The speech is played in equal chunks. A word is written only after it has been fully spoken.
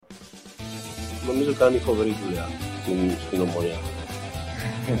non mi sono cover Giulia, in Omonia.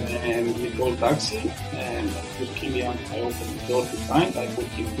 And we call taxi, and with Killian, I opened the door to find, I put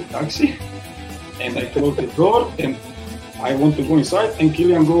him in the taxi, and I close the door, and I want to go inside, and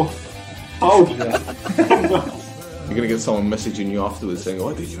Killian go out. You're gonna get someone messaging you afterwards saying,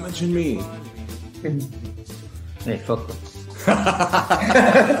 "Why did you mention me?" Hey, fuck them.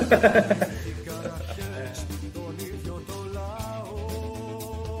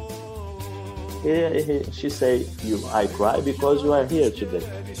 She say, I cry because you are here today.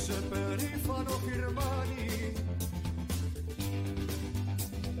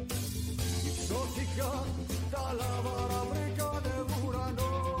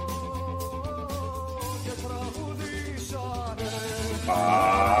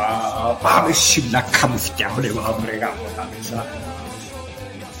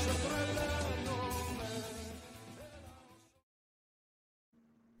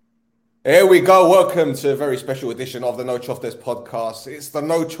 Here we go. Welcome to a very special edition of the No Choftes podcast. It's the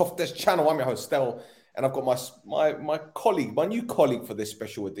No Choftes channel. I'm your host, Stel, and I've got my colleague, my new colleague for this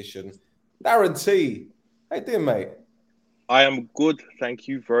special edition, Darren T. How you doing, mate? I am good. Thank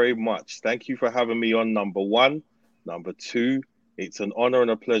you very much. Thank you for having me on, number one. Number two, it's an honor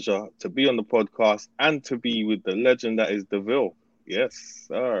and a pleasure to be on the podcast and to be with the legend that is DeVille. Yes,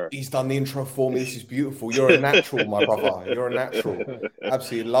 sir. He's done the intro for me. This is beautiful. You're a natural, my brother. You're a natural.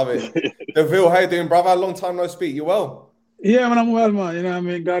 Absolutely love it. DeVille, how you doing, brother? Long time no speak. You well? Yeah, man, I'm well, man. You know what I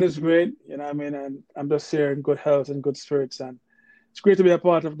mean? God is great. You know what I mean? And I'm just here in good health and good spirits. And it's great to be a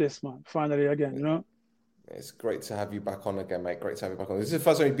part of this, man. Finally, again, you know? It's great to have you back on again, mate. Great to have you back on. This is the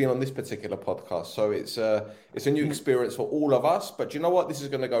first time you've been on this particular podcast, so it's a new experience for all of us. But you know what? This is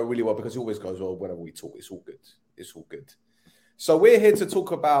going to go really well because it always goes well whenever we talk. It's all good. It's all good. So we're here to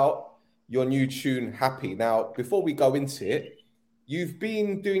talk about your new tune, Happy. Now, before we go into it, you've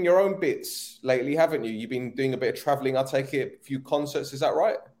been doing your own bits lately, haven't you? You've been doing a bit of traveling. I take it, a few concerts. Is that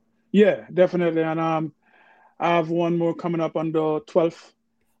right? Yeah, definitely. And I have one more coming up on the 12th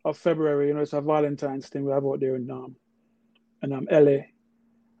of February. You know, it's a Valentine's thing we have out there in LA. I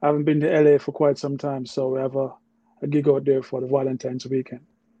haven't been to LA for quite some time, so we have a gig out there for the Valentine's weekend.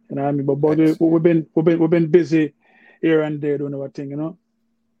 You know what I mean? But we've been busy here and there doing our thing, you know.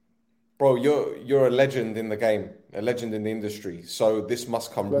 Bro, you're a legend in the game, a legend in the industry. So this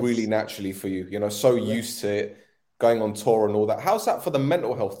must come really naturally for you. You know, so used to it, going on tour and all that. How's that for the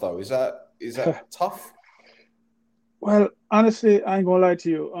mental health though? Is that tough? Well, honestly, I ain't gonna lie to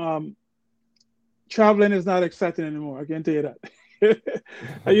you. Traveling is not exciting anymore. I can tell you that.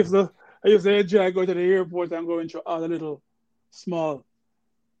 I used to enjoy go to the airport and go into all the little small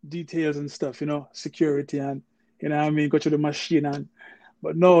details and stuff, you know, security and you know what I mean, go to the machine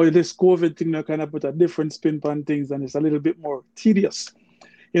but no, this COVID thing now kind of put a different spin on things and it's a little bit more tedious.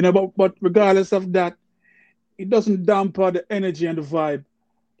 You know, but regardless of that, it doesn't dampen the energy and the vibe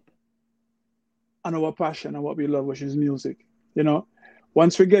and our passion and what we love, which is music. You know,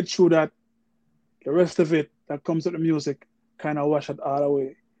 once we get through that, the rest of it that comes with the music kind of wash it all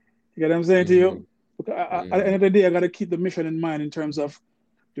away. You get what I'm saying to you? Because at the end of the day, I got to keep the mission in mind in terms of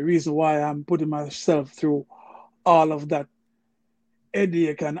the reason why I'm putting myself through all of that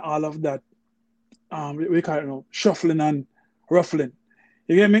headache and all of that, we call it, you know, shuffling and ruffling.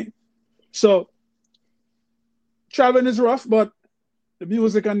 You get me? So traveling is rough, but the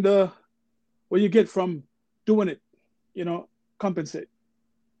music and what you get from doing it, you know, compensate.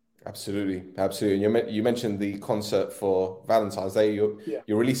 Absolutely. You mentioned the concert for Valentine's Day. You're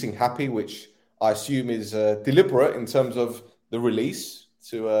releasing Happy, which I assume is deliberate in terms of the release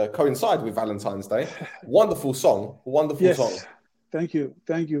to coincide with Valentine's Day. Wonderful song. Song. Thank you.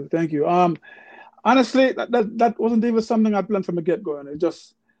 Honestly, that wasn't even something I planned from the get-go. And it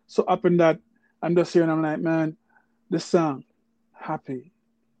just so happened that I'm just here and I'm like, man, this song, Happy,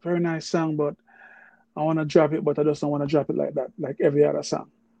 very nice song, but I want to drop it, but I just don't want to drop it like that, like every other song.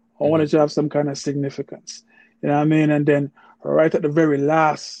 I want it to have some kind of significance. You know what I mean? And then right at the very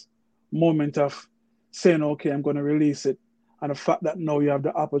last moment of saying, okay, I'm going to release it, and the fact that now you have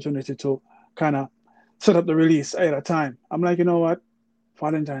the opportunity to kind of set up the release at a time, I'm like, you know what?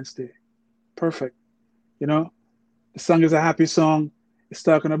 Valentine's Day. Perfect. You know, the song is a happy song. It's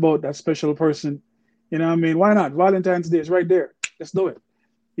talking about that special person. You know what I mean? Why not? Valentine's Day is right there. Let's do it.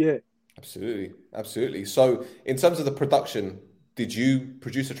 Yeah. Absolutely. So in terms of the production, did you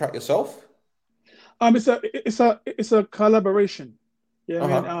produce a track yourself? It's a collaboration. Yeah,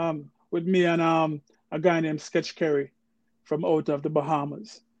 I mean, with me and a guy named Sketch Kerry from out of the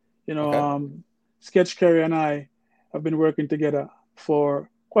Bahamas. You know, Sketch Kerry and I have been working together for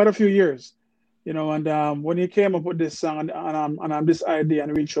quite a few years. You know, and when he came up with this song and this idea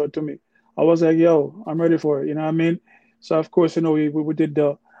and reached out to me, I was like, yo, I'm ready for it. You know what I mean? So of course, we did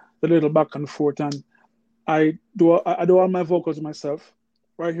the little back and forth, and I do all my vocals myself,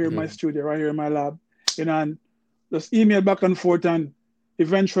 right here in my studio, right here in my lab, and just email back and forth, and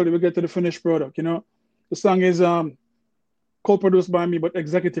eventually we get to the finished product. The song is co-produced by me, but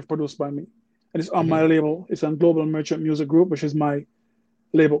executive produced by me, and it's on my label. It's on Global Merchant Music Group, which is my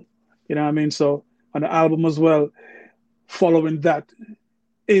label. You know what I mean? So on the album as well, following that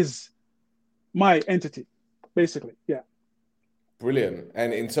is my entity, basically. Yeah. Brilliant.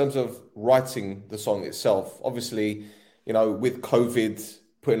 And in terms of writing the song itself, obviously, with COVID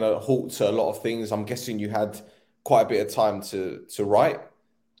putting a halt to a lot of things, I'm guessing you had quite a bit of time to write.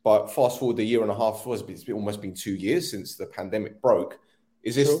 But fast forward a year and a half, it's almost been 2 years since the pandemic broke.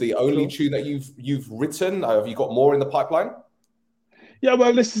 Is this the only tune that you've written? Have you got more in the pipeline? Yeah,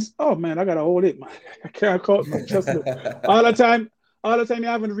 well, this is, oh man, I gotta hold it, man. I can't call it, trust me. All the time, you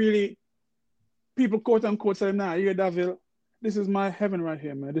haven't really, people quote unquote say, nah, you hear Davil, this is my heaven right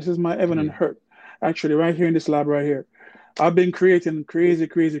here, man. This is my heaven and earth. Actually, right here in this lab right here. I've been creating crazy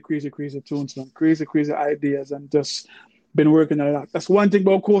tunes, man, crazy ideas, and just been working a lot. That's one thing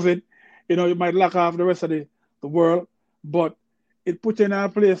about COVID. You might lack off the rest of the world, but it put you in a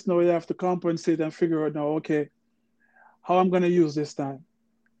place now. You have to compensate and figure out now, okay, how I'm going to use this time,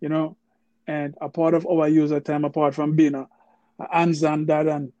 and a part of how I use that time, apart from being a hands and dad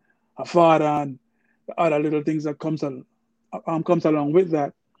and a father and the other little things that comes along with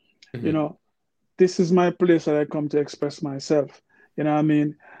that, this is my place that I come to express myself. You know what I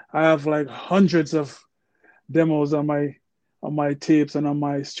mean? I have like hundreds of demos on my tapes and on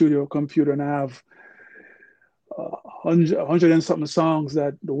my studio computer, and I have 100 and something songs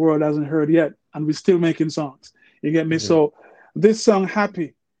that the world hasn't heard yet, and we're still making songs. You get me? So this song,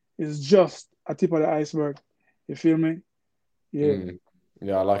 Happy, is just a tip of the iceberg. You feel me? Yeah.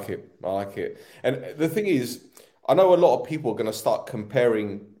 Yeah, I like it. And the thing is, I know a lot of people are going to start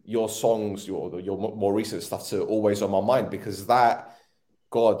comparing your songs, your more recent stuff, to Always On My Mind, because that,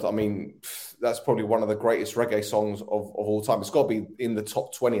 God, I mean, that's probably one of the greatest reggae songs of all time. It's got to be in the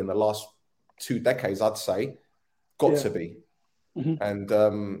top 20 in the last 2 decades, I'd say. Got to be. And,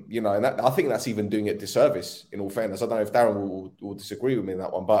 and I think that's even doing it disservice, in all fairness. I don't know if Darren will disagree with me in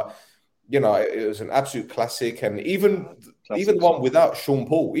that one, but, it was an absolute classic. And even the one without Sean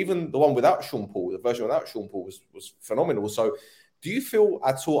Paul, the version without Sean Paul was phenomenal. So do you feel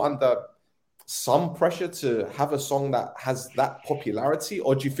at all under some pressure to have a song that has that popularity?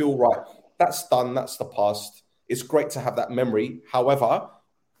 Or do you feel, right, that's done, that's the past. It's great to have that memory. However,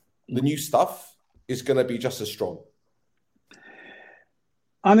 the new stuff is going to be just as strong.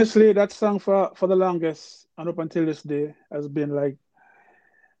 Honestly, that song for the longest and up until this day has been like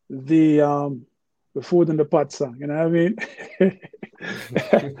the food in the pot song. You know what I mean?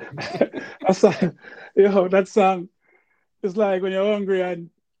 That song is like when you're hungry and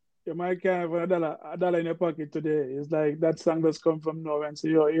you might have a dollar in your pocket today. It's like that song does come from nowhere and say,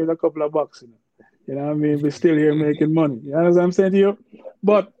 yo, here's a couple of bucks. You know what I mean? We're still here making money. You know what I'm saying to you?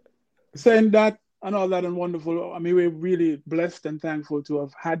 But saying that and all that and wonderful, I mean, we're really blessed and thankful to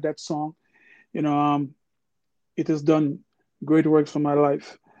have had that song. It has done great works for my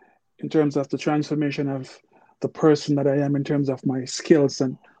life in terms of the transformation of the person that I am, in terms of my skills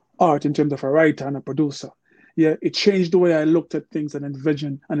and art, in terms of a writer and a producer. Yeah, it changed the way I looked at things and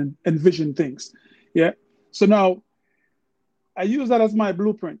envisioned things. Yeah. So now I use that as my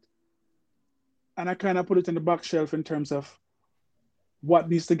blueprint, and I kind of put it in the back shelf in terms of what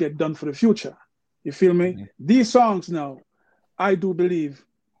needs to get done for the future. You feel me? These songs now, I do believe,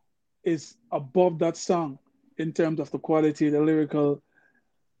 is above that song in terms of the quality, the lyrical,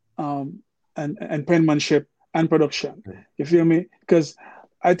 and penmanship and production. You feel me? Because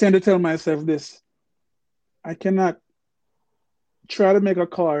I tend to tell myself this: I cannot try to make a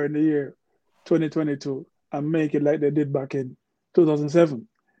car in the year 2022 and make it like they did back in 2007.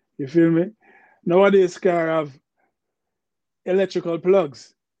 You feel me? Nowadays, cars have electrical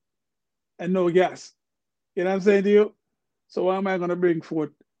plugs and no gas. You know what I'm saying to you? So why am I going to bring forth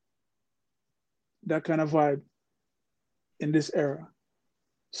that kind of vibe in this era?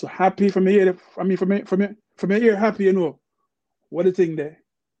 So Happy from here, from here, Happy, what the thing there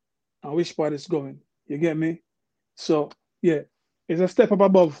and which part it's going. You get me? So yeah, it's a step up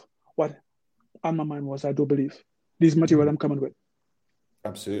above what On My Mind was, I do believe. This material I'm coming with.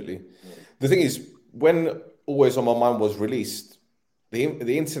 Absolutely. The thing is, when Always On My Mind was released, the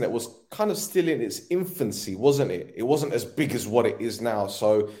internet was kind of still in its infancy, wasn't it? It wasn't as big as what it is now.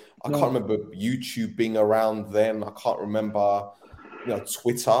 So I can't remember YouTube being around then. I can't remember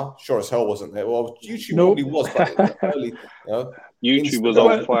Twitter. Sure as hell wasn't there. Well, YouTube Nope. probably was, but in the early, YouTube was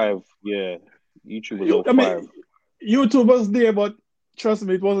Instagram. 05. Yeah, YouTube was 05. I mean, YouTube was there, but trust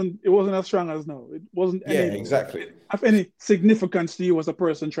me, it wasn't as strong as now. It wasn't exactly of any significance to you as a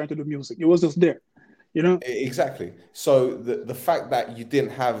person trying to do music. It was just there, Exactly. So the fact that you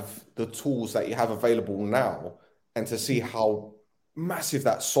didn't have the tools that you have available now, and to see how massive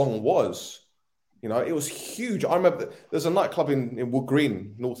that song was, it was huge. I remember there's a nightclub in Wood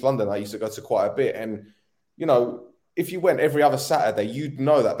Green, North London, I used to go to quite a bit, and if you went every other Saturday, you'd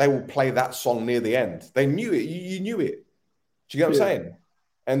know that they will play that song near the end. They knew it. You knew it. Do you get what I'm saying?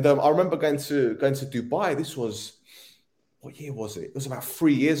 And I remember going to Dubai. This was, what year was it? It was about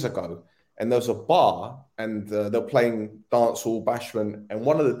 3 years ago. And there was a bar, and they're playing dancehall, bashment, and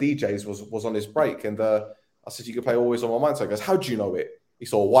one of the DJs was on his break. And I said, "You can play Always on My Mind." So he goes, "How do you know it?" He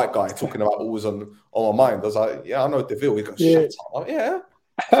saw a white guy talking about Always on My Mind. I was like, "Yeah, I know DeVille." He goes, "Shut up." I'm like, "Yeah,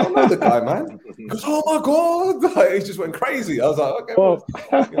 I know the guy, man." He goes, "Oh my God." Like, he just went crazy. I was like, "Okay."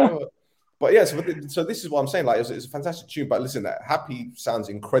 Well, but yeah, so this is what I'm saying. Like, it's a fantastic tune. But listen, that Happy sounds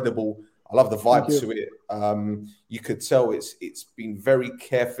incredible. I love the vibe to it. You could tell it's been very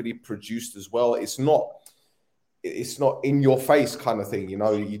carefully produced as well. It's not in your face kind of thing.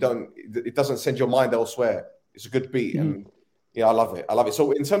 It doesn't send your mind elsewhere. It's a good beat, and I love it.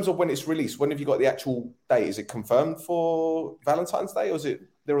 So in terms of when it's released, when have you got the actual date? Is it confirmed for Valentine's Day, or is it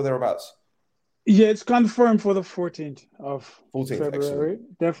there or thereabouts? Yeah, it's confirmed for the 14th of 14th, February.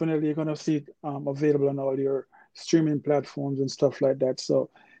 excellent. Definitely, you're gonna see it available on all your streaming platforms and stuff like that. So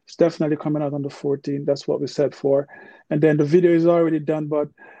it's definitely coming out on the 14th. That's what we set for. And then the video is already done, but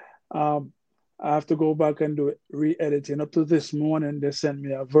I have to go back and do re-editing. Up to this morning, they sent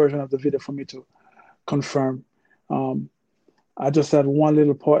me a version of the video for me to confirm. I just had one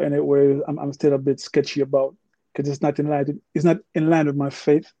little part in it where I'm still a bit sketchy about, because it's not in line with my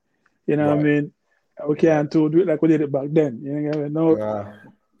faith. You know what I mean? We can't do it like we did it back then. You know what I mean? No, Yeah.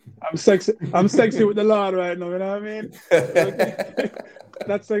 I'm sexy with the Lord right now. You know what I mean?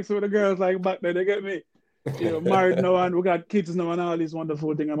 Not sexy with the girls like back then. They get me. Married now, and we got kids now, and all these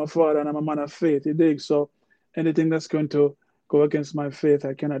wonderful things. I'm a father and I'm a man of faith. You dig? So anything that's going to go against my faith,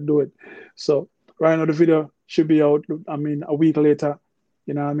 I cannot do it. So right now the video should be out. I mean, a week later.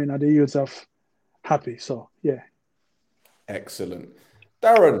 You know what I mean? At the youth of Happy. So yeah. Excellent.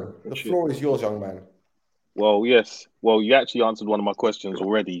 Darren, the floor is yours, young man. Well, yes. Well, you actually answered one of my questions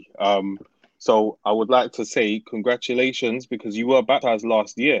already. So I would like to say congratulations, because you were baptized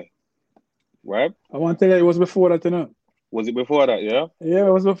last year, right? I want to tell you, it was before that, Was it before that, yeah? Yeah,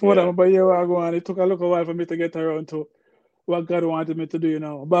 it was before that, but a year ago, and it took a little while for me to get around to what God wanted me to do,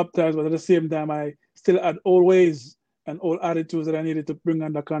 baptized, but at the same time, I still had old ways and old attitudes that I needed to bring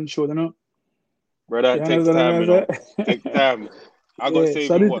under control, Brother, it takes time, Take time. I got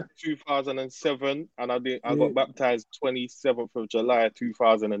saved in 2007, and I got baptized 27th of July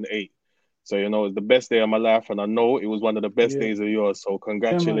 2008. So it's the best day of my life, and I know it was one of the best days of yours. So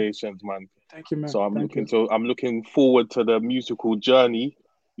congratulations, man. Thank you, man. So I'm looking forward to the musical journey.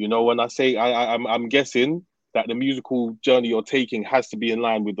 When I say I'm guessing that the musical journey you're taking has to be in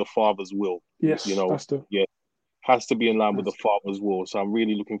line with the Father's will. Yes, has to. Yeah, has to be in line with the Father's will. So I'm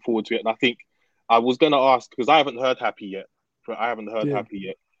really looking forward to it. And I think I was gonna ask, because I haven't heard Happy yet.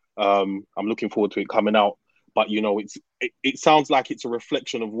 I'm looking forward to it coming out. But it sounds like it's a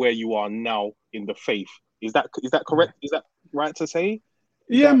reflection of where you are now in the faith. Is that correct? Is that right to say?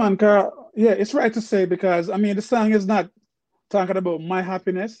 Man. Yeah, it's right to say, because the song is not talking about my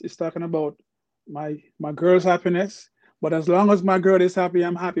happiness. It's talking about my girl's happiness. But as long as my girl is happy,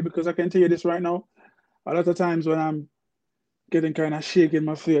 I'm happy, because I can tell you this right now. A lot of times when I'm getting kind of shaky in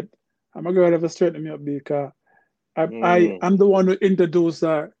my faith, my girl ever straighten me up, because I'm the one who introduced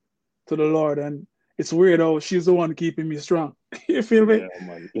her to the Lord, and it's weird how she's the one keeping me strong. You feel me?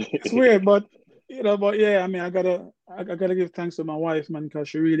 Yeah, it's weird, but I gotta give thanks to my wife, man, because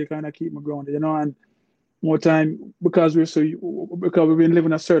she really kind of keep me grounded, and more time, because we've been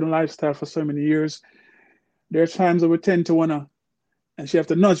living a certain lifestyle for so many years. There are times that we tend to wanna, and she have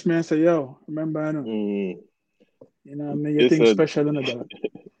to nudge me and say, "Yo, remember, I know." You think special in that.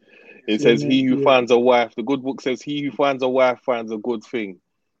 It says, "He who finds a wife," the good book says, "He who finds a wife finds a good thing."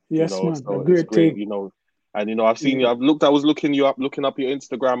 Yes, man. So it's great, And I've seen you. I was looking you up, looking up your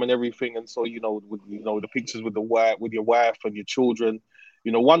Instagram and everything, and so with the pictures with your wife and your children.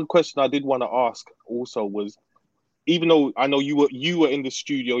 One question I did want to ask also was, even though I know you were in the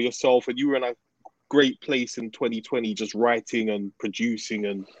studio yourself, and you were in a great place in 2020, just writing and producing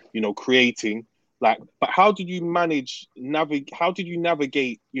and creating. But how did you navigate,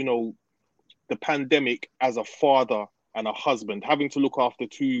 the pandemic as a father and a husband, having to look after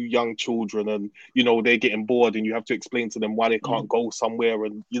two young children, and you know they're getting bored, and you have to explain to them why they can't go somewhere,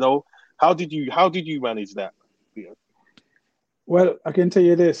 and you know, how did you manage that? Yeah. Well, I can tell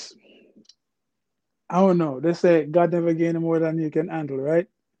you this. I don't know. They say God never gave you more than you can handle, right?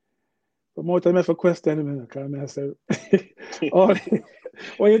 But more time I have a question, I say, oh,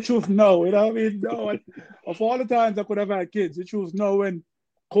 well, you choose no, you know what I mean? No, of all the times I could have had kids, you choose no when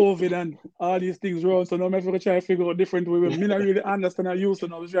COVID and all these things were on. So now I'm going to try to figure out different way. Me not really understand I used to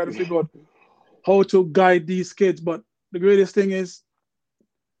know. I was trying to figure out how to guide these kids. But the greatest thing is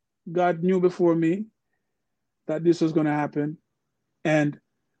God knew before me that this was going to happen. And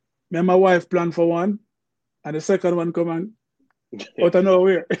me and my wife planned for one, and the second one come on out of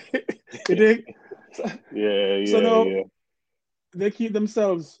nowhere. You think? So now they keep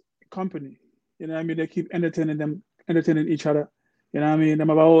themselves company. You know what I mean? They keep entertaining each other. You know what I mean? Them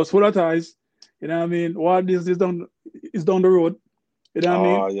have a house full of ties. You know what I mean? What this is down the road. You know what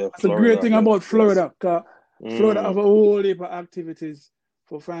I mean? Yeah, That's a great thing about Florida. Because Florida have a whole heap of activities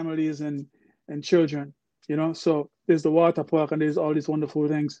for families and children. You know, so there's the water park and there's all these wonderful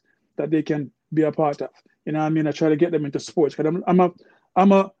things that they can be a part of. You know what I mean? I try to get them into sports because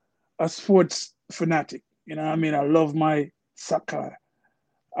I'm a sports fanatic. You know what I mean? I love my soccer.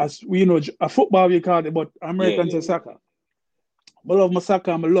 As we know, a football we call it, but Americans say soccer. I love my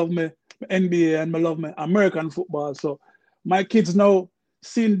soccer, I love my NBA, and I love my American football. So my kids now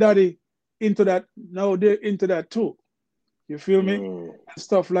seeing daddy into that, now they're into that too. You feel me? And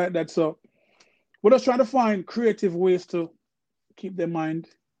stuff like that. So we're just trying to find creative ways to keep their mind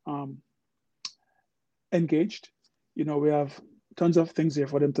engaged. You know, we have tons of things here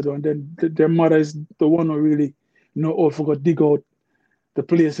for them to do. And then their mother is the one who really forgot dig out the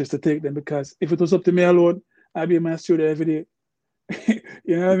places to take them, because if it was up to me alone, I'd be in my studio every day.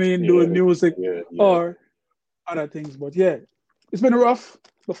 You know what I mean? Doing music or other things. But yeah, it's been rough.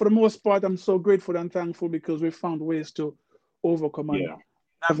 But for the most part, I'm so grateful and thankful because we found ways to overcome and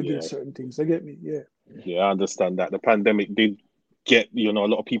navigate certain things. You get me? Yeah. Yeah, I understand that. The pandemic did get, a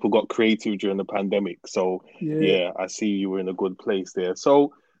lot of people got creative during the pandemic. So yeah, I see you were in a good place there.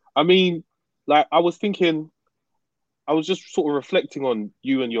 So, I mean, like I was just sort of reflecting on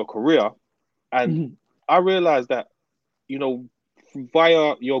you and your career, and I realized that,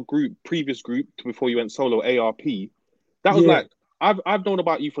 via your previous group before you went solo, ARP, that was like, I've known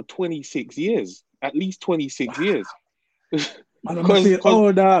about you for 26 years, at least 26 years. I'm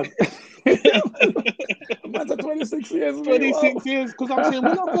old dog. That's 26 years. 26 years, because I'm saying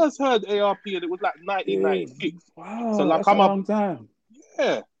when I first heard ARP, and it was like 1996. Wow, so like that's a long time.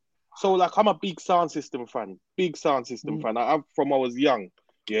 Yeah. So like I'm a big sound system fan. I'm from I was young.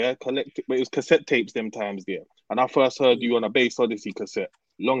 Yeah, but it was cassette tapes them times there. And I first heard you on a Bass Odyssey cassette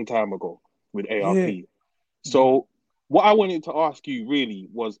long time ago with ARP. So what I wanted to ask you really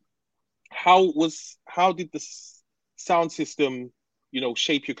was how did the sound system,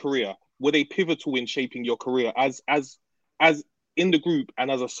 shape your career? Were they pivotal in shaping your career as in the group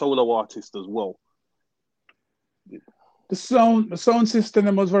and as a solo artist as well? The sound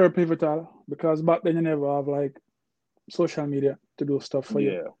system was very pivotal because back then you never have like social media to do stuff for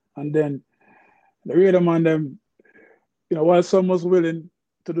you. And then the radio man them, while some was willing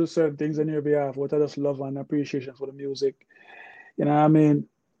to do certain things on your behalf, what I just love and appreciation for the music. You know what I mean?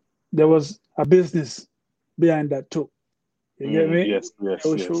 There was a business behind that too. You get me? Yes. Yes.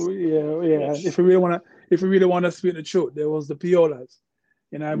 If you really want to speak the truth, there was the Piolas,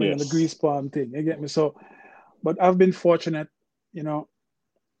 you know what I mean, and the grease palm thing. You get me? So, but I've been fortunate,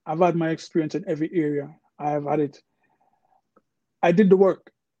 I've had my experience in every area. I've had it. I did the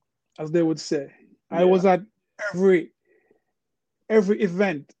work, as they would say. I was at every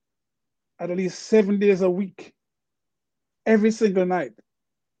event at least 7 days a week, every single night.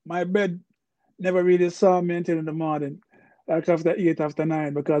 My bed never really saw me until in the morning, like after 8, after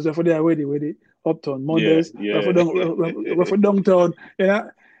 9, because we're there with it, uptown, Mondays, we're for downtown,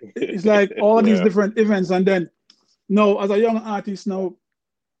 It's like all these different events. And then, now, as a young artist now,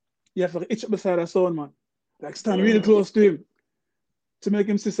 you have to itch up beside a sound man. Like stand really close to him to make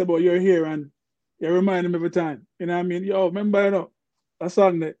him say about you're here, and you remind him every time. You know what I mean? Yo, remember, a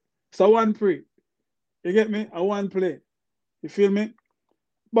song that. So I want pray. You get me? I want play. You feel me?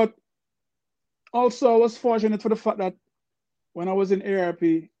 But also I was fortunate for the fact that when I was in ARP,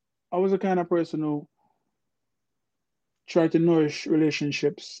 I was the kind of person who tried to nourish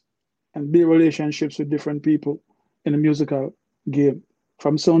relationships and build relationships with different people in the musical game,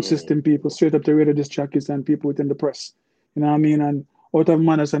 from sound system people straight up to radio disc jockeys and people within the press. You know what I mean? And out of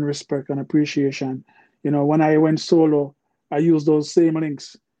manners and respect and appreciation, when I went solo, I used those same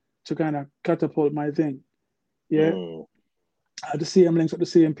links to kind of catapult my thing. Yeah. I had the same links with the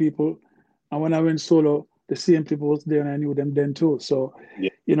same people. And when I went solo, the same people was there and I knew them then too. So,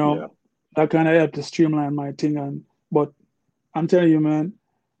 you know, that kind of helped to streamline my thing. But I'm telling you, man,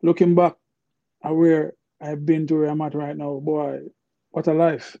 looking back at where I've been to where I'm at right now, boy, what a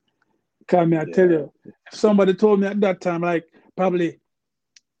life. Call me, I tell you, if somebody told me at that time, like probably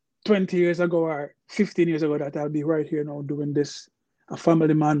 20 years ago or 15 years ago, that I'll be right here now doing this, a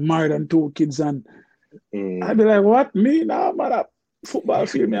family man, married and 2 kids, and I'd be like, what? Me? Nah, man, a football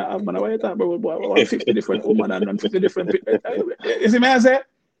field, me, man, what you talking about? Boy, I want 50 different women and 50 different people. You see me, I say?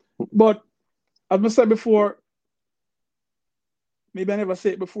 But as I said before, maybe I never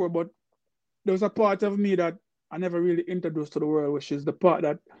said it before, but there was a part of me that I never really introduced to the world, which is the part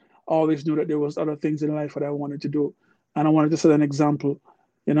that I always knew that there was other things in life that I wanted to do. And I wanted to set an example,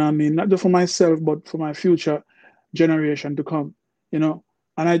 you know what I mean? Not just for myself, but for my future generation to come, you know?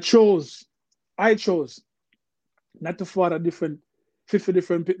 And I chose not to father 50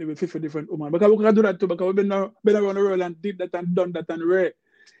 different people with 50 different women. Because we can do that too, because we've been around the world and did that and done that and rare.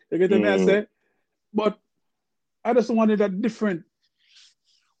 You get me, I say? But I just wanted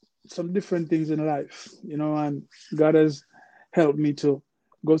some different things in life, you know, and God has helped me to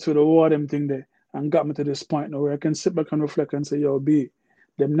go through the war them thing there and got me to this point now where I can sit back and reflect and say, yo, B,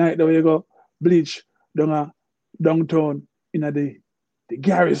 them night that you go bleach downtown in the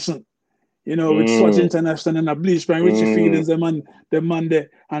garrison, you know, with Swatch International and a bleach by Richie Feelings, them man there,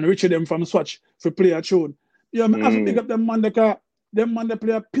 and Richie them from Swatch for play a tune. You know, I have to pick up them man because them man they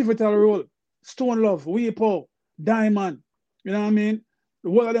play a pivotal role. Stone Love, Weepo, Diamond, you know what I mean? The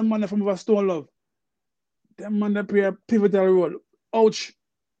whole of them man from over Stone Love, them man they play a pivotal role. Ouch,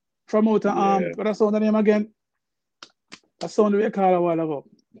 from Outer Arm, but that's the name again. That's the one we call a while ago.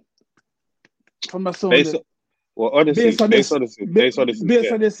 From the sound. Well, Odyssey, Base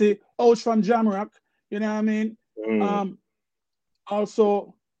Odyssey, Ouch from Jamrock, you know what I mean?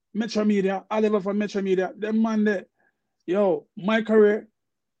 Also, Metro Media, Oliver from Metro Media, them man there. Yo, my career,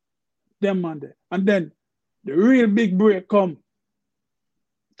 them man there. And then the real big break come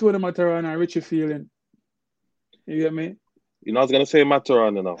to the Mataran and Richie Feeling. You get me? You know, I was gonna say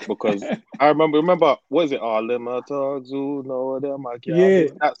Mataran enough because I remember, what is it? All them dogs who know them.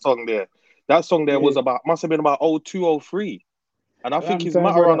 That song there. That song there was must have been about 02, 03. And I think his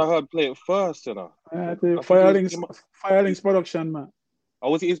Mataran I heard play it first, you know. Firelinks production, man. Oh,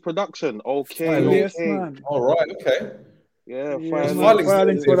 was it his production? Okay. Yes, man. All right, okay. Yeah,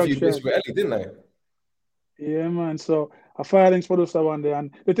 Firelinks production. With Ellie, didn't they? Yeah, man. So a Firelinks producer one day. And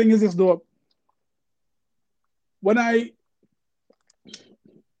the thing is this though, because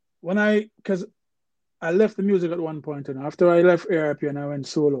I left the music at one point, and after I left ARP and I went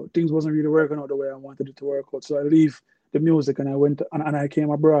solo, things wasn't really working out the way I wanted it to work out. So I leave the music and I went and I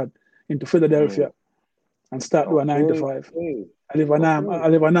came abroad into Philadelphia and start doing 9 to 5. I live a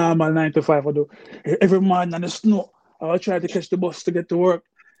normal 9 to 5. I do every morning in the snow. I'll try to catch the bus to get to work.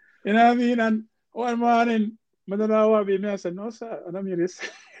 You know what I mean? And one morning, I don't know what I mean. I said, no, sir, I don't mean this.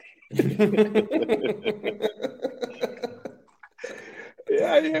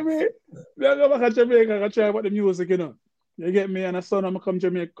 Yeah, you hear me? I go back to Jamaica, I try about the music, you know. You get me? And I saw I'm come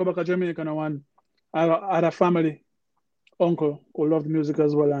back to Jamaica and I had a family uncle who loved music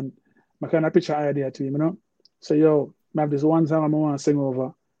as well, and I kind of picture idea to him, you know. So yo, I have this one song I want to sing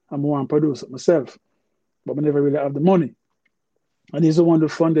over, I want to produce it myself, but I never really have the money. And he's the one who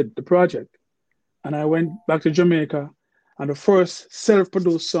funded the project. And I went back to Jamaica, and the first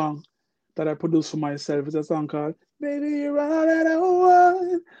self-produced song that I produced for myself is a song called Baby, you're all that I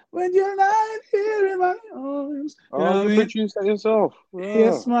want when you're not here in my arms. You produced that yourself? Yeah.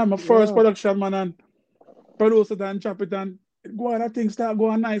 Yes, man. My first production, man, and produce it and chop it and go on, that thing start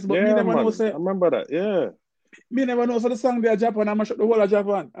going nice. But me never know, say, I remember that, me never know, so the song there Japan, I mash up the whole of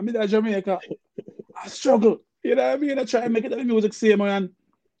Japan. I mean, there Jamaica. I struggle. You know what I mean? I try to make it the music same, and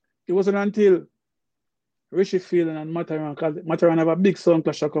it wasn't until Richie Feeling and Mataran, because Mataran have a big sound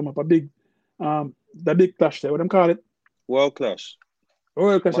clash that come up, the big clash there, what them call it? World Clash.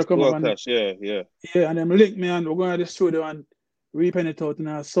 World Clash come up. Clash, yeah. Yeah, and them link me and we're going to the studio and repen it out in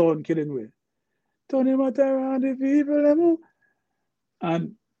a sound killing way. Tony Mataran, the people, them.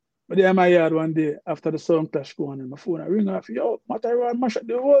 And but there in my yard one day after the sound clash going on, and my phone I ring off, yo, Mataran mash up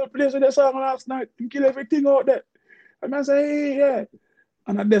the whole place with the song last night and kill everything out there. And I say, hey, yeah.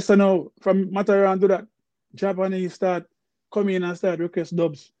 And I guess now from Mataran to that, Japanese start coming in and start request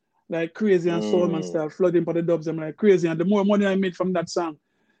dubs like crazy, and Soulman start flooding for the dubs. I'm like crazy, and the more money I made from that song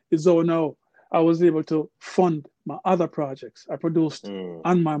is how now I was able to fund my other projects. I produced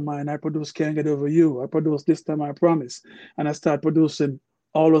On My Mind, I produced Can't Get Over You, I produced This Time I Promise, and I start producing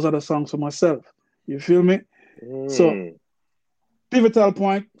all those other songs for myself. You feel me? So, pivotal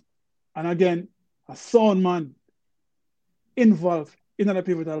point, and again, a sound man involved in a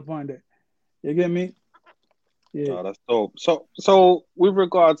pivotal point there. You get me? Yeah. Oh, that's dope. So with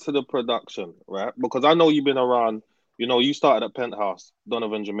regards to the production, right? Because I know you've been around. You started at Penthouse,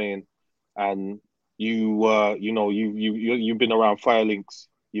 Donovan Jermaine, and you've been around Firelinks.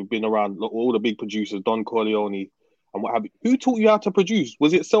 You've been around all the big producers, Don Corleone, and what have you. Who taught you how to produce?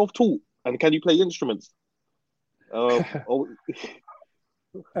 Was it self-taught? And can you play instruments? I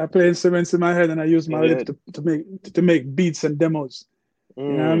play instruments in my head and I use my lips to make beats and demos. You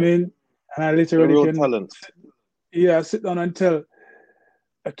know what I mean? And I literally can talent. Sit down and tell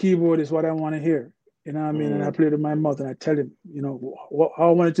a keyboard is what I want to hear. You know what I mean? And I play it with my mouth and I tell him, how I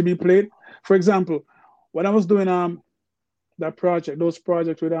want it to be played. For example, when I was doing those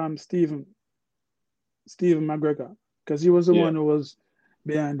projects with Stephen McGregor, because he was the one who was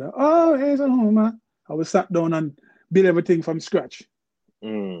behind here's a home. I was sat down and build everything from scratch.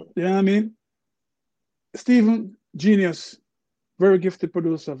 You know what I mean? Stephen, genius, very gifted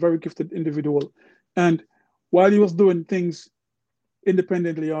producer, very gifted individual. And while he was doing things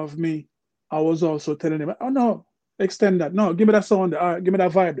independently of me, I was also telling him, oh no, extend that. No, give me that sound there. Give me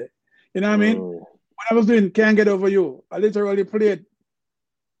that vibe there. You know what I mean? When I was doing Can't Get Over You, I literally played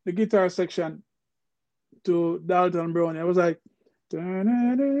the guitar section to Dalton Brown. I was like, that's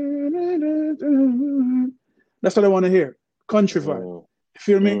what I want to hear. Country vibe. You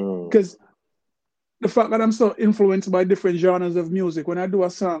feel me? Because the fact that I'm so influenced by different genres of music, when I do a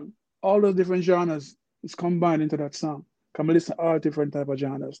song, all those different genres is combined into that song. Come listen to all different type of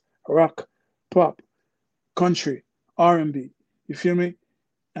genres. Rock, pop, country, R&B. You feel me?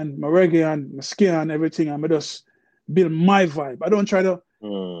 And my reggae and my skin and everything. I'm just build my vibe. I don't try to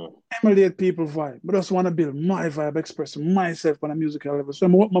emulate people's vibe. I just want to build my vibe, express myself on a musical level. So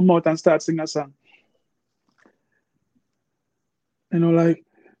I'm open my mouth and start singing a song. Like,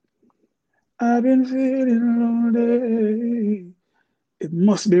 I've been feeling lonely. It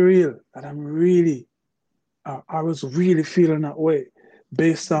must be real that I was really feeling that way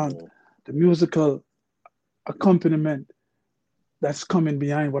based on the musical accompaniment that's coming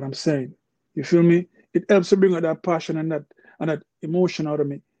behind what I'm saying. You feel me? It helps to bring out that passion and that emotion out of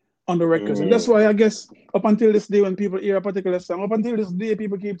me on the records. And that's why I guess up until this day when people hear a particular song, up until this day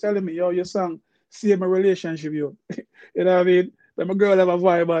people keep telling me, yo, your song saved my relationship, yo. You know what I mean? That my girl have a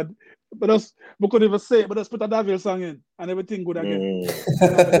vibe, but we couldn't even say it, but just put a Davil song in and everything good again. You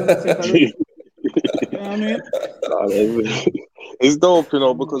know what I mean? It's dope,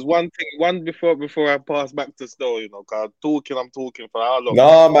 because one before I pass back to Stowe, cause I'm talking for how long?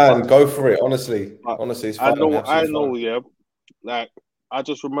 No, man, go for it. Honestly, it's fun. I know, yeah. Like, I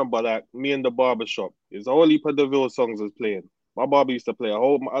just remember, like, me in the barbershop, it's a whole heap of DeVille songs was playing. My barber used to play a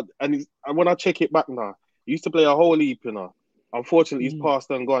whole, and when I check it back now, he used to play a whole heap, Unfortunately, he's passed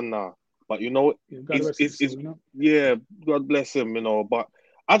and gone now. But yeah, God bless him, But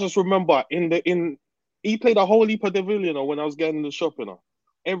I just remember he played a whole heap of DeVille, when I was getting in the shop,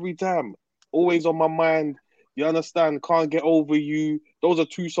 Every time, always on my mind. You understand? Can't Get Over You. Those are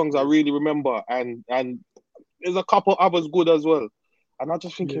two songs I really remember, and there's a couple others good as well. And I'm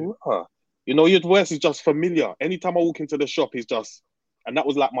just thinking, your voice is just familiar. Anytime I walk into the shop, and that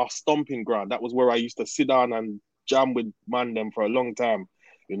was like my stomping ground. That was where I used to sit down and jam with them for a long time,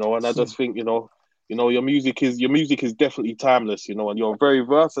 And I just think, your music is definitely timeless, and you're a very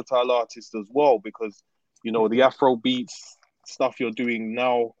versatile artist as well because, the Afro beats stuff you're doing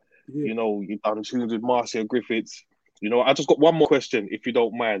now, you've done tunes with Marcia Griffiths. I just got one more question, if you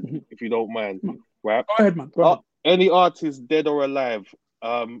don't mind. Right? Go ahead, man. Go ahead. Any artist, dead or alive,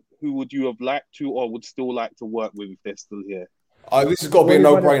 who would you have liked to or would still like to work with if they're still here? This has got to be a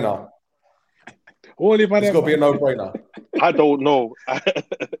no-brainer. It's got to be a no-brainer. I don't know.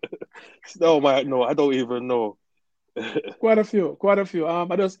 No, man, no, I don't even know. Quite a few.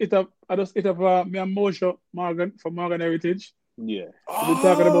 I just hit up me and Moshe Morgan from Morgan Heritage. Yeah. We've been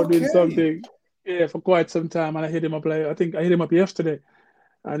talking about doing something for quite some time, and I hit him up I think I hit him up yesterday,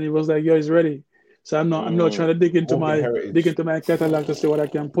 and he was like, yo, he's ready. So I'm not trying to dig into my catalog to see what I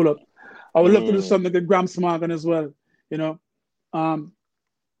can pull up. I would love to do something with Gramps Morgan as well. One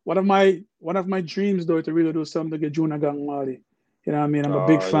of my dreams though is to really do something with Junior Gang Marley. You know what I mean? I'm a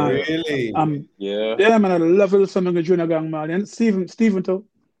big fan. Really? Yeah, man, I'd love to do something with Junior Gang Marley. And Stephen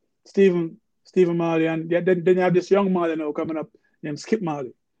Marley. And then you have this young Marley now coming up named Skip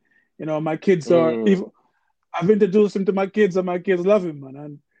Marley. My kids are I've introduced him to my kids and my kids love him,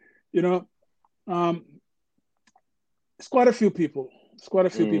 man. And it's quite a few people.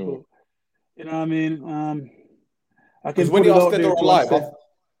 You know what I mean? I can when you asked dead or alive,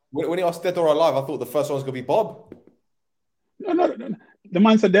 When he asked dead or alive, I thought the first one was going to be Bob. No. The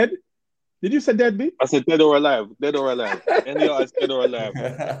man said dead. Did you say dead, B? I said dead or alive. Dead or alive. Any artist, dead or alive.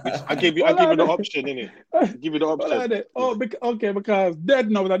 Which I give you the option, innit? Give you the option. Okay, because dead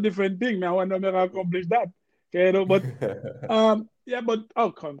now is a different thing. Man, I want to accomplish that. Okay, no, but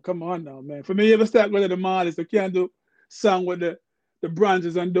come on now, man. For me, you ever start going to the mall, you can't do song with the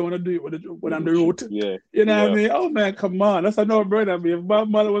branches and don't want to do it with on the root. Yeah. You know what I mean? Oh man, come on. That's a no-brainer, man. If Bob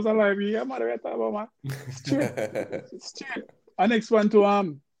Marley was alive, yeah, man, right about, man. Straight. Our next one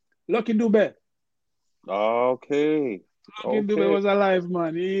to Lucky Dube. Okay. Lucky Dube was alive,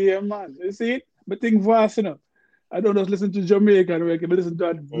 man. Yeah, man. You see it? But think vast, you know. I don't just listen to Jamaican record, but listen to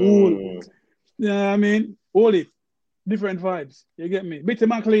that whole. You know what I mean? All it. Different vibes. You get me? Bitty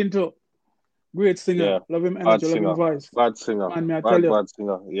McLean too. Great singer. Yeah. Love him energy, love him voice. Bad singer. Man, me I tell you. Bad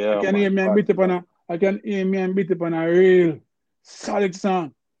singer. Yeah. I can hear me and beat up on a real solid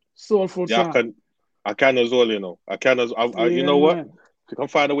song. Soulful song. I can as well, you know. You know what? Man. If you can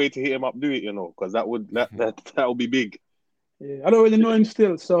find a way to hit him up, do it, you know, because that would be big. Yeah, I don't really know him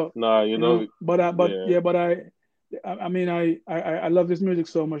still, so. Nah, you know. But I love his music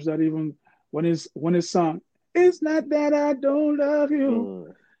so much that even when his song, it's not that I don't love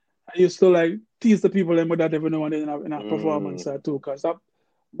you. I used to like tease the people with that every now and then in a performance too, because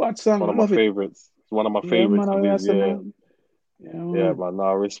that song, one of my favorites. It's one of my favorites. Yeah, man.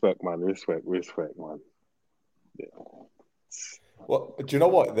 No, respect, man. Respect, man. Yeah. Well, do you know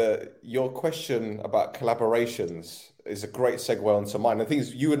what? Your question about collaborations is a great segue onto mine. The thing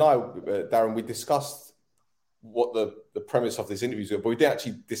is, you and I, Darren, we discussed what the premise of this interview is, but we didn't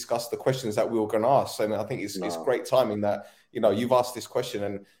actually discuss the questions that we were going to ask. And I think it's great timing that, you know, you've asked this question.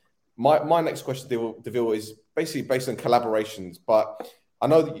 And my next question, DeVille, is basically based on collaborations. But I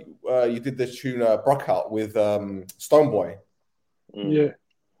know that you did the tune Brockout with Stonebwoy. Yeah.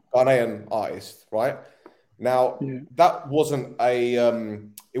 Ghanaian artist, right? Now, that wasn't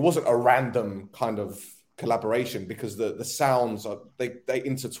it wasn't a random kind of collaboration because the sounds they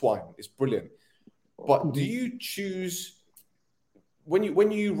intertwine. It's brilliant. But do you choose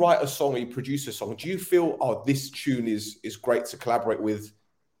when you write a song or you produce a song, do you feel, oh, this tune is great to collaborate with,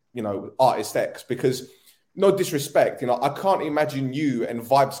 you know, artist X? Because no disrespect, you know, I can't imagine you and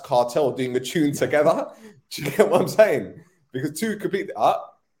Vybz Kartel doing a tune together. Do you get what I'm saying? Because two completely I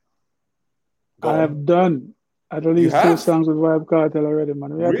have done at least 2 songs with Vybz Kartel already,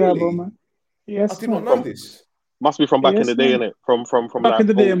 man. Really? Man. Yes, I did not know this. Must be from back in the day, innit? From back in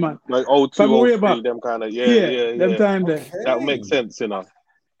the day, man. Like 02, 03, them kind of, yeah. Them time there. Okay. That makes sense, you know.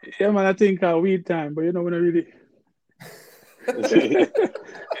 Yeah, man, I think weed time, but you know, when I really...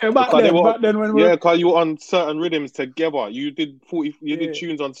 back then when we... Yeah, because you were on certain rhythms together. You did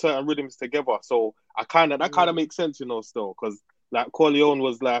tunes on certain rhythms together. So that kind of makes sense, you know, still, because like Corleone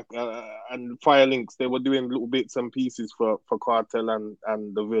was like, and Firelinks, they were doing little bits and pieces for Kartel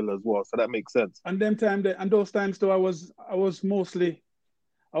and DeVille as well. So that makes sense. And those times too, I was mostly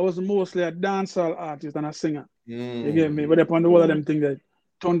a dancehall artist and a singer. You get me? But upon the whole of them things, that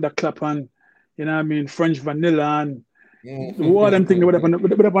Thunderclap and, you know what I mean, French Vanilla and all them things, but upon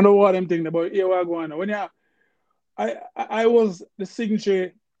the whole of them things, but here we're going. When I was the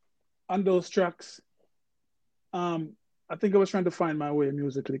signature on those tracks. I think I was trying to find my way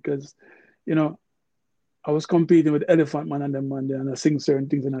musically because, you know, I was competing with Elephant Man and them man there, and I sing certain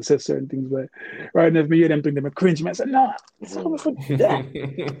things and I say certain things. But right now, if me hear them things, they cringe. I said, "No, it's not for that,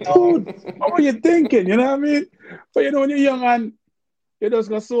 dude. What were you thinking?" You know what I mean? But you know, when you're young and you just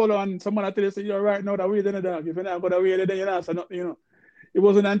go solo, and someone tell you, "Say you're right now, that way then the dog. If you're not going to way, then you're not." So nothing, you know. It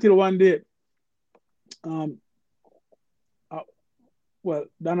wasn't until one day, Donovan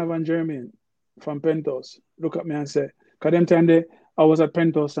Jermaine from Pentos look at me and say, because them time I was at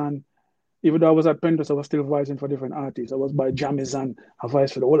Pentos, and even though I was at Pentos, I was still voicing for different artists. I was by Jammies and I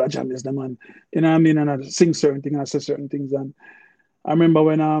voiced for the whole of Jammies, them, and you know what I mean, and I sing certain things and I say certain things. And I remember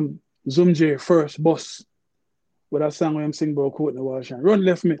when Zoom J first bust with that song when I'm singing about Coat in the Wash and Run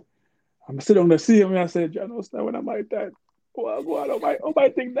left me. I'm sitting on the sea and I said, John, what's that when I'm my time? Oh my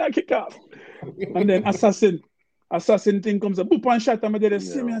thing that kick off. And then assassin thing comes up, boop and shot, and they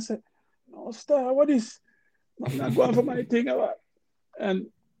see me and say, no, star, what is? I'm not going for my thing. And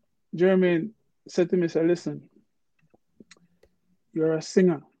Jermaine said to me, say, listen, you're a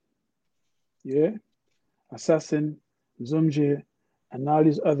singer. Yeah? Assassin, Zumji, and all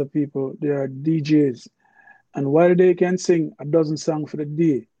these other people, they are DJs. And while they can sing a dozen songs for the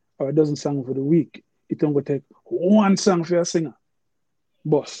day or a dozen songs for the week, it don't go take one song for a singer.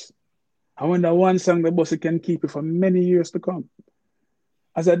 Boss. And when that one song, the boss, it can keep it for many years to come.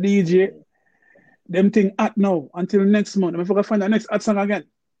 As a DJ, them thing at now until next month. If I find the next hot song again,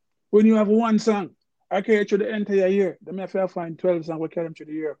 When you have one song, I carry through the entire year. Then I have to find 12 songs, we carry them through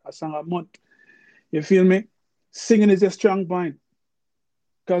the year, a song a month. You feel me? Singing is a strong point.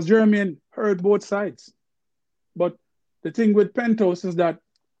 Because Jermaine heard both sides. But the thing with Penthouse is that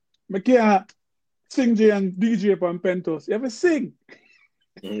I can't sing J and DJ from Penthouse. You have to sing.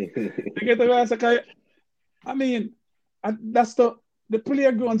 You get the right? I mean, that's the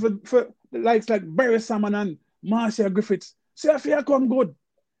playground for the likes like Barry Salmon and Marcia Griffiths. So if you come good,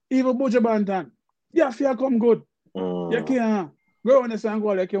 even Buja Banton, if you come good, you can't go on the song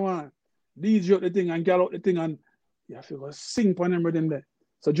like you want. DJ up the thing and gal out the thing and you have to go sing for them rhythm there.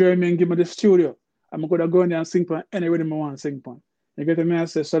 So Jeremy give me the studio. I'm going to go in there and sing for any rhythm I want to sing for. You get me? I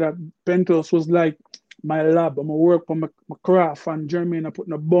say, so that Penthouse was like my lab. I'm going to work on my craft and Jeremy and I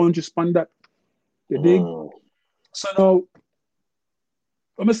put a bunch on that. You dig? So now,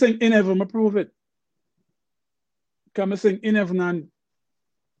 I'm going to sing In Heaven, I prove it. Because I'm going to sing In Heaven and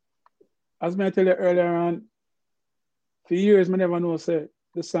as I tell you earlier on, for years I never know say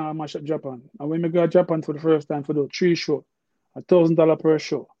the song I mash up Japan. And when I go to Japan for the first time for the 3 show, $1,000 per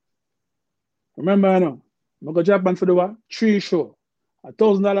show. Remember I know, I go to Japan for the what? 3 show.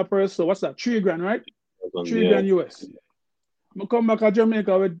 $1,000 per show. What's that? $3,000, right? $3,000 US. I come back to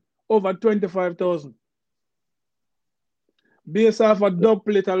Jamaica with over 25,000. Based off a dub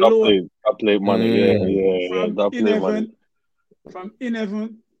plate alone. Dub plate money, From In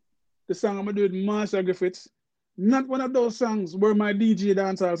Heaven, the song I'm going to do with Marcia Griffiths. Not one of those songs were my DJ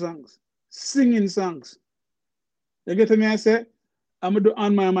dancehall songs. Singing songs. You get me? I say, I'm going to do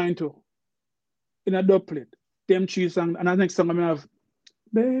On My Mind too. In a dub plate. Them 3 songs. And the next song I'm going to have,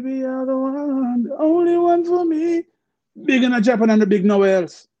 Baby, you're the one, the only one for me. Big in Japan and the big nowhere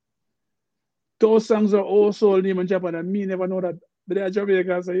else. Those songs are all sold in Japan and me never know that. But they are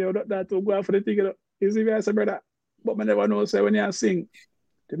Jamaica say, yo, that will go out for the ticket. You see me, I say, brother. But I never know, say, when you sing,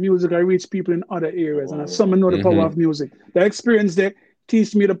 the music I reach people in other areas. And some know the power of music. The experience there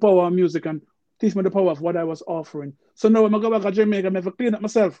teach me the power of music and teach me the power of what I was offering. So now when I go back to Jamaica, I have to clean up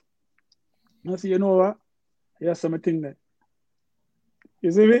myself. I say, you know what? Here's something there.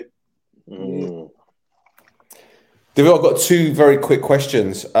 You see me? David, I've got 2 very quick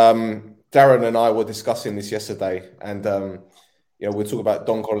questions. Darren and I were discussing this yesterday, and we're talking about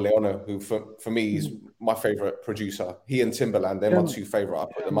Don Corleone, who for me is my favorite producer. He and Timbaland, they're my 2 favorite. I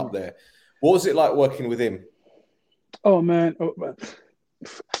put them up there. What was it like working with him? Oh man.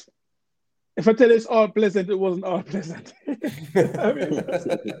 If I tell you it's all pleasant, it wasn't all pleasant. I mean,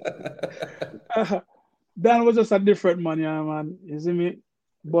 Dan was just a different man, yeah, man. You see me?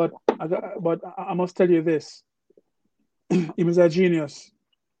 But I must tell you this. He was a genius.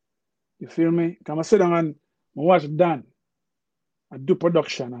 You feel me? Because I sit down and I watch Dan. I do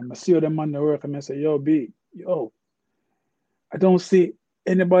production and I see how the man work and I say, I don't see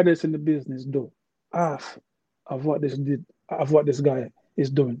anybody else in the business do half of what this guy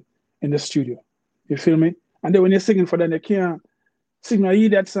is doing in the studio. You feel me? And then when you're singing for them, you can't sing or hear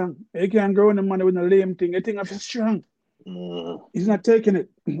that song. You can't go on the man with a lame thing. You think of his strong. He's not taking it.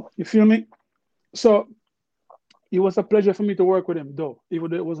 You feel me? So it was a pleasure for me to work with him, though. Even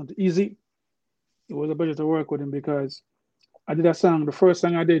though it wasn't easy, it was a pleasure to work with him because I did a song, the first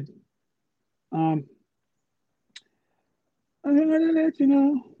song I did. I'm gonna let you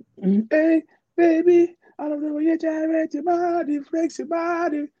know. Hey, baby, I love the way you gyrate your body, flex your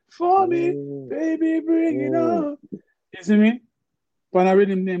body for me. Baby, bring it on. You see me? When I read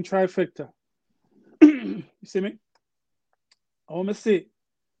him named Trifecta. You see me? I want to say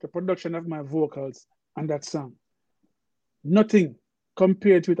the production of my vocals on that song. Nothing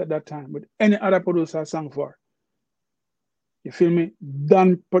compared to it at that time with any other producer I sang for. You feel me?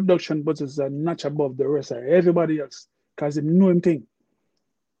 Dan production budgets are notch above the rest of everybody else because he knew him thing.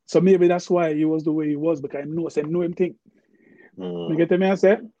 So maybe that's why he was the way he was because I knew him thing. You get me? I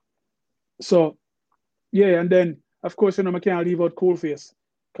said? So, yeah, and then, of course, I can't leave out Coolface.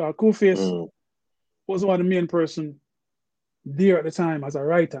 Because Coolface was one of the main person there at the time as a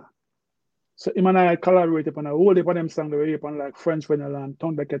writer. So him and I collaborated on a whole heap of them songs. They were on like French Vanilla and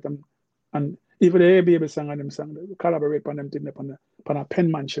Thundercat and even the A-Baby song and them songs. We collaborate on them things on a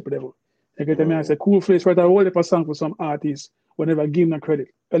penmanship level. You get me? I say Coolface write a whole heap of songs for some artists whenever I give them credit.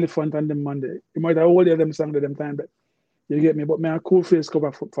 Elephant and them Monday. You might have all of them songs to them time, but you get me? But me a Coolface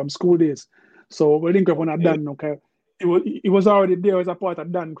cover from school days. So we link up on a Dan, okay? It was already there as a part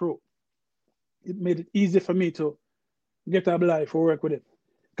of Dan crew. It made it easy for me to get a blind for work with it.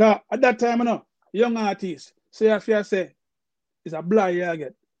 Because at that time, young artists, so if you say, it's a blind you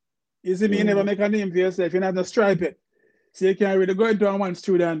get. You see me, you never make a name for yourself, you're not going to stripe it. So you can't really go into one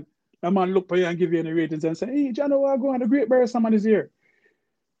student, a man look for you and give you any ratings and say, hey, John, we're going to Great Barrier Salmon is here.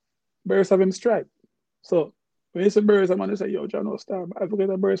 Bears have him strike. So when you say Bears, I'm gonna say, yo, John no star. But I forget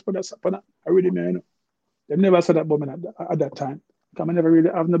the Bears put that up on that. I really mean, you know. They never said that about me at that time. Because I never really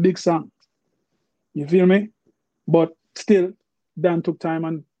have no big song. You feel me? But still, Dan took time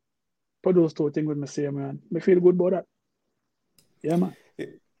and put those two things with me, say, man. I feel good about that. Yeah, man.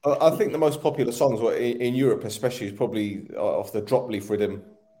 I think the most popular songs were in Europe, especially, is probably off the Drop Leaf rhythm.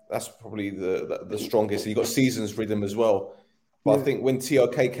 That's probably the strongest. You got Seasons rhythm as well. But I think when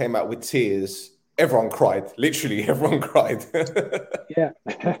TRK came out with Tears, everyone cried. Literally, everyone cried. Yeah.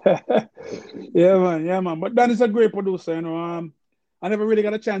 Yeah, man. But Dan is a great producer, you know. I never really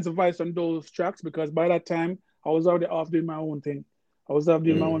got a chance to voice on those tracks because by that time, I was already off doing my own thing. I was off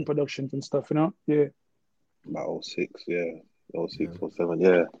doing my own productions and stuff, you know? Yeah. About 06, yeah. 06 or 07,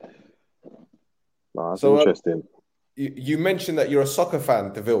 yeah. No, that's So, interesting. You mentioned that you're a soccer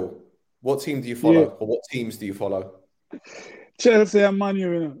fan, DeVille. What team do you follow? Yeah. Or what teams do you follow? Chelsea and Man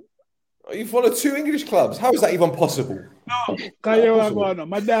U, you know. You follow 2 English clubs. How is that even possible? No, no.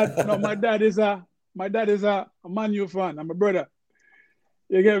 My dad is a Man U fan. I'm a brother.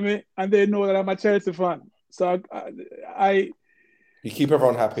 You get me? And they know that I'm a Chelsea fan. So You keep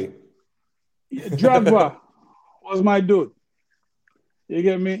everyone happy. Drogba was my dude. You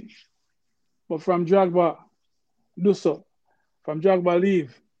get me? But from Drogba, do so. From Drogba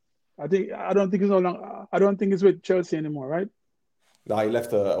leave. I don't think he's with Chelsea anymore, right? No, he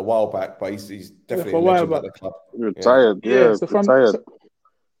left a while back, but he's definitely for a a while legend at back. the club. Retired,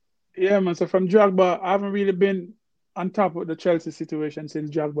 Man. So from Drogba, I haven't really been on top of the Chelsea situation since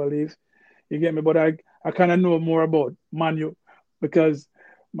Drogba leave. You get me? But I kind of know more about Man U because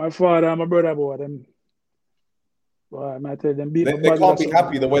my father and my brother boy them. Well, I might tell them beat. They can't be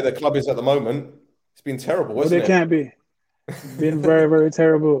happy the way the club is at the moment. It's been terrible, isn't it? They can't be. It's been very, very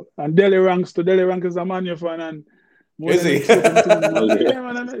terrible. And Dele Ranks is a Man U fan and is he? Yeah,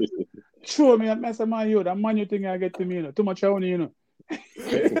 man. Show me a mess of Man U. That Man U thing I get to me, you know. Too much only, you know.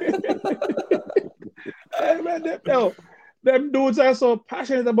 Hey, man, them dudes are so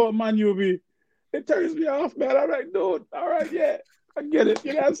passionate about Man U. It turns me off, man. I'm like, dude, all right, yeah, I get it.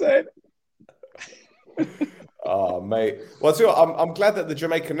 You know what I'm saying? Oh, mate. Well, so I'm glad that the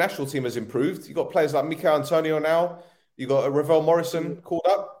Jamaican national team has improved. You've got players like Mikel Antonio now. You've got Ravel Morrison called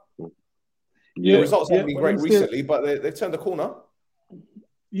up. Yeah. The results haven't been great recently, but they've turned the corner.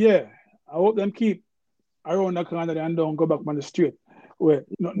 Yeah. I hope them keep around the corner and don't go back on the street where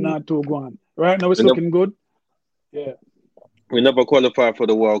not too gone. Right now it's looking good. Yeah. We never qualified for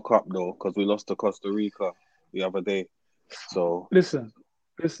the World Cup, though, because we lost to Costa Rica the other day. So Listen,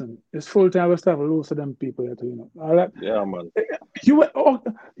 it's full time stuff. Lose to them people, you know. All that. Yeah, man.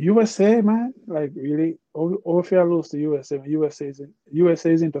 USA, man. Like really, if you lose to USA,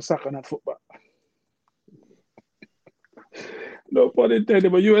 USA is into soccer, not football. No pun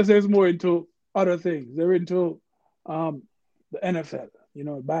intended, but USA is more into other things. They're into the NFL, you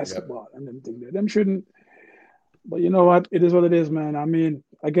know, basketball and them things. Them shouldn't. But you know what? It is what it is, man. I mean,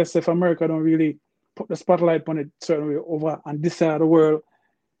 I guess if America don't really put the spotlight on it certain way over on this side of the world,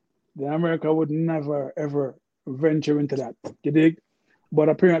 then America would never, ever venture into that. You dig? But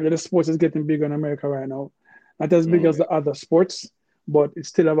apparently the sports is getting bigger in America right now. Not as big as the other sports, but it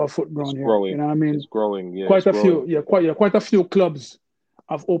still have a foot ground here. Growing. You know what I mean? It's growing, yeah. Quite a few clubs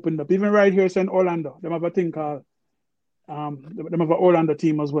have opened up. Even right here in Orlando, they have a thing called they have an Orlando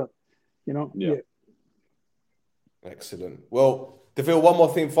team as well. You know? Yeah. Excellent. Well, DeVille, one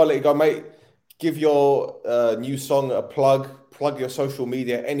more thing before I let you go, mate. Give your new song a plug your social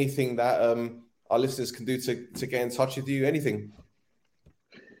media, anything that our listeners can do to get in touch with you, anything.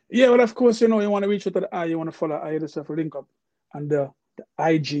 Yeah, well, of course, you know, you want to reach out to the eye, you want to follow eye yourself, link up. And the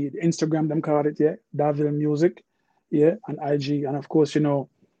IG, the Instagram, them call it, yeah, Davil Music, yeah, and IG. And of course, you know,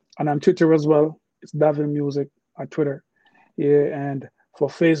 and on Twitter as well, it's Davil Music on Twitter, yeah, and for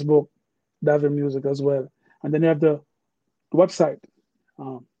Facebook, Davil Music as well. And then you have the website,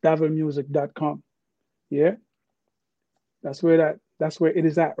 davilmusic.com, yeah. That's where it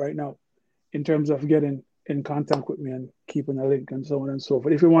is at right now in terms of getting in contact with me and keeping a link and so on and so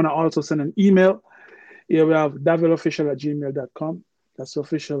forth. If you want to also send an email, yeah, we have davilofficial@gmail.com. That's the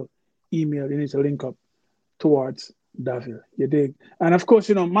official email. You need to link up towards Davil. You dig? And of course,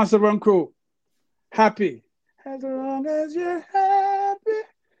 you know, Massive Run Crew, happy. As long as you're happy,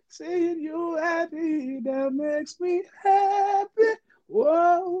 seeing you happy, that makes me happy.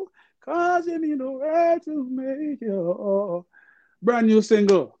 Whoa, causing me the world to make you. Brand new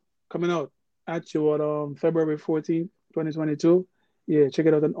single coming out at you on February 14, 2022. Yeah, check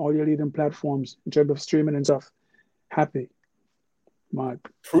it out on all your leading platforms in terms of streaming and stuff. Happy. Mad.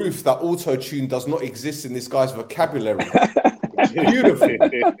 Proof that auto-tune does not exist in this guy's vocabulary. Beautiful.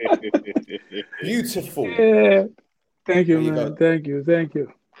 Beautiful. Yeah. Thank you, There you man. go. Thank you. Thank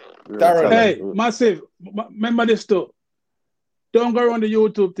you. Darren. Hey, Massive. Remember this too. Don't go around the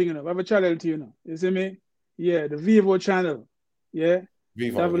YouTube thing, you know. I have a channel to you know. You see me? Yeah, the Vivo channel. Yeah.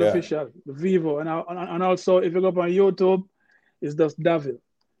 Vivo, Davil yeah. Official. The Vivo. And also, if you go up on YouTube, it's just Davil.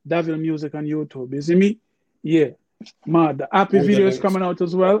 Davil Music on YouTube. You see me? Yeah. Mad. The Happy All the video is links. coming out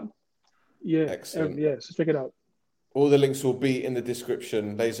as well. Yeah. Excellent. Yes, check it out. All the links will be in the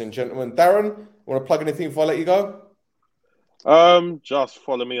description, ladies and gentlemen. Darren, want to plug anything before I let you go? Just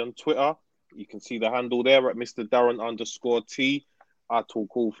follow me on Twitter. You can see the handle there at Mr. Darren_T. I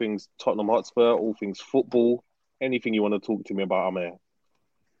talk all things Tottenham Hotspur, all things football, anything you want to talk to me about, I'm here.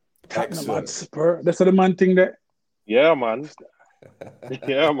 Tottenham Hotspur. That's the man thing there. Yeah, man.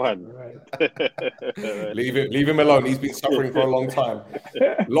 Yeah, man. Right. Leave him alone. He's been suffering for a long time.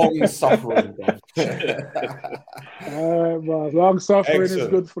 Long suffering. All right, boss. Long suffering is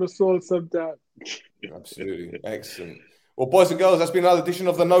Excellent. good for the soul sometimes. Absolutely. Excellent. Well, boys and girls, that's been another edition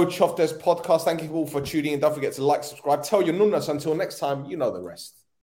of the No Choftes podcast. Thank you all for tuning in. Don't forget to like, subscribe, tell your nunas. Until next time, you know the rest.